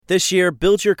This year,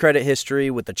 build your credit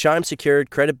history with the Chime Secured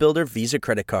Credit Builder Visa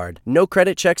Credit Card. No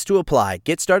credit checks to apply.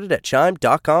 Get started at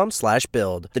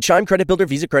chime.com/build. The Chime Credit Builder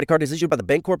Visa Credit Card is issued by the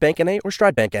Bancorp Bank N.A. or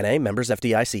Stride Bank N.A. members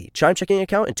FDIC. Chime checking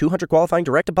account and 200 qualifying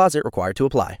direct deposit required to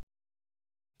apply.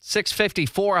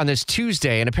 6:54 on this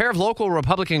Tuesday, and a pair of local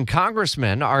Republican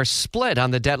congressmen are split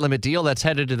on the debt limit deal that's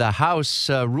headed to the House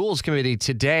Rules Committee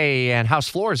today and House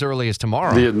floor as early as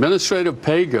tomorrow. The administrative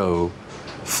pay-go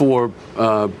for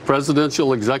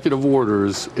presidential executive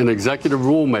orders and executive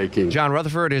rulemaking. John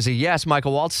Rutherford is a yes.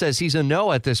 Michael Waltz says he's a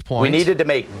no at this point. We needed to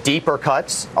make deeper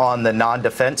cuts on the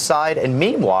non-defense side, and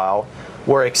meanwhile,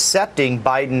 we're accepting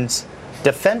Biden's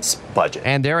defense budget.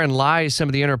 And therein lies some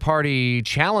of the inter-party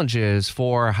challenges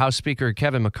for House Speaker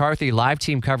Kevin McCarthy. Live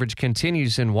team coverage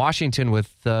continues in Washington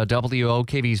with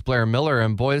WOKV's Blair Miller,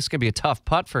 and boy, this is going to be a tough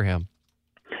putt for him.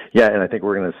 Yeah, and I think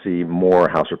we're going to see more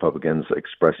House Republicans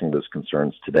expressing those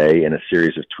concerns today in a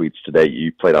series of tweets today.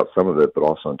 You played out some of it, but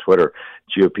also on Twitter,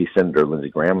 GOP Senator Lindsey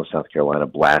Graham of South Carolina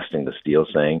blasting this deal,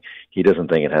 saying he doesn't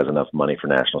think it has enough money for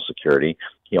national security.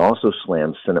 He also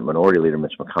slammed Senate Minority Leader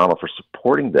Mitch McConnell for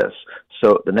supporting this.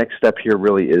 So the next step here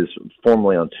really is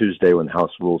formally on Tuesday when the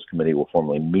House Rules Committee will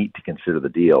formally meet to consider the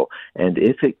deal. And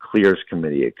if it clears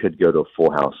committee, it could go to a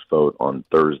full House vote on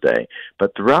Thursday.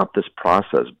 But throughout this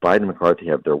process, Biden and McCarthy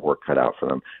have their work cut out for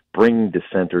them, bringing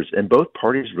dissenters in both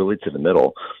parties really to the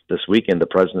middle. This weekend, the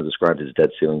president described his debt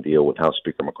ceiling deal with House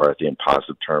Speaker McCarthy in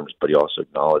positive terms, but he also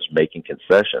acknowledged making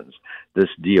concessions. This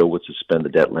deal would suspend the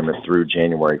debt limit through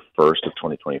January 1st of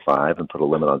 2025 and put a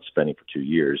limit on spending for 2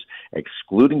 years,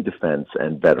 excluding defense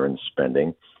and veterans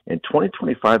spending. In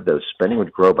 2025, though, spending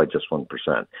would grow by just 1%.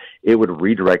 It would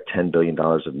redirect $10 billion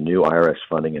of new IRS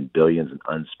funding and billions in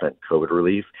unspent COVID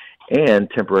relief, and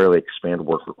temporarily expand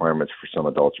work requirements for some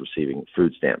adults receiving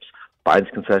food stamps.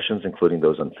 Biden's concessions, including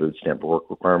those on food stamp work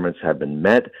requirements, have been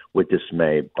met with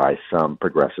dismay by some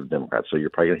progressive Democrats. So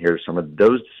you're probably going to hear some of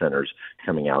those dissenters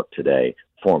coming out today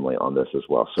formally on this as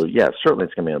well. So, yeah, certainly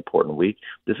it's going to be an important week.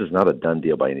 This is not a done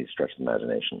deal by any stretch of the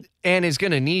imagination. And is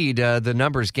going to need the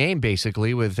numbers game,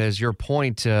 basically, with, as your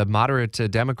point, moderate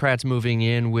Democrats moving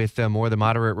in with more of the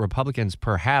moderate Republicans.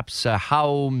 Perhaps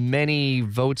how many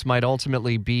votes might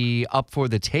ultimately be up for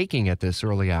the taking at this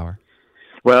early hour?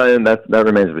 Well, and that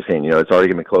remains to be seen. You know, it's already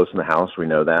going to be close in the House. We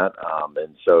know that.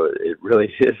 And so it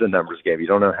really is a numbers game. You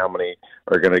don't know how many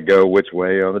are going to go which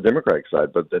way on the Democratic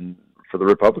side. But then for the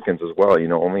Republicans as well, you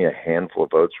know, only a handful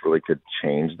of votes really could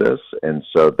change this. And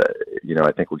so, that, you know,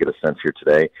 I think we'll get a sense here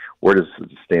today. Where does it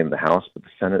stand in the House? But the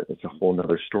Senate is a whole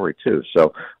other story, too.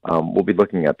 So we'll be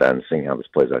looking at that and seeing how this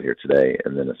plays out here today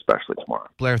and then especially tomorrow.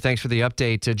 Blair, thanks for the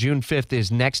update. June 5th is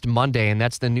next Monday, and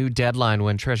that's the new deadline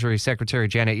when Treasury Secretary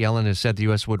Janet Yellen has said the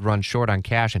U.S. would run short on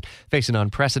cash and face an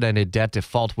unprecedented debt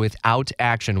default without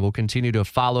action. We'll continue to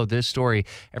follow this story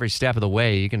every step of the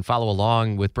way. You can follow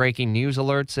along with breaking news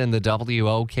alerts in the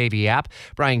WOKV app.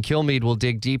 Brian Kilmeade will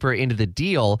dig deeper into the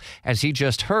deal as he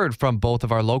just heard from both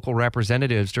of our local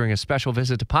representatives during a special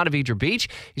visit to Ponte Vedra Beach.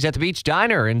 He's at the Beach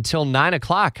Diner until 9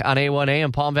 o'clock on A1A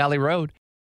and Palm Valley Road.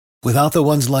 Without the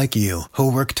ones like you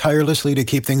who work tirelessly to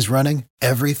keep things running,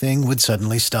 everything would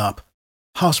suddenly stop.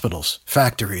 Hospitals,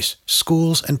 factories,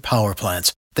 schools, and power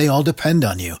plants, they all depend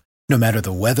on you. No matter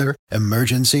the weather,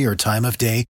 emergency, or time of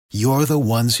day, you're the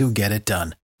ones who get it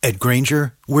done. At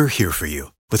Grainger, we're here for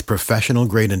you with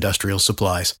professional-grade industrial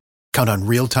supplies. Count on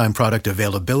real-time product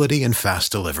availability and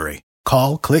fast delivery.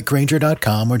 Call, click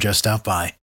Grainger.com, or just stop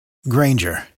by.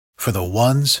 Grainger, for the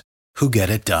ones who get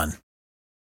it done.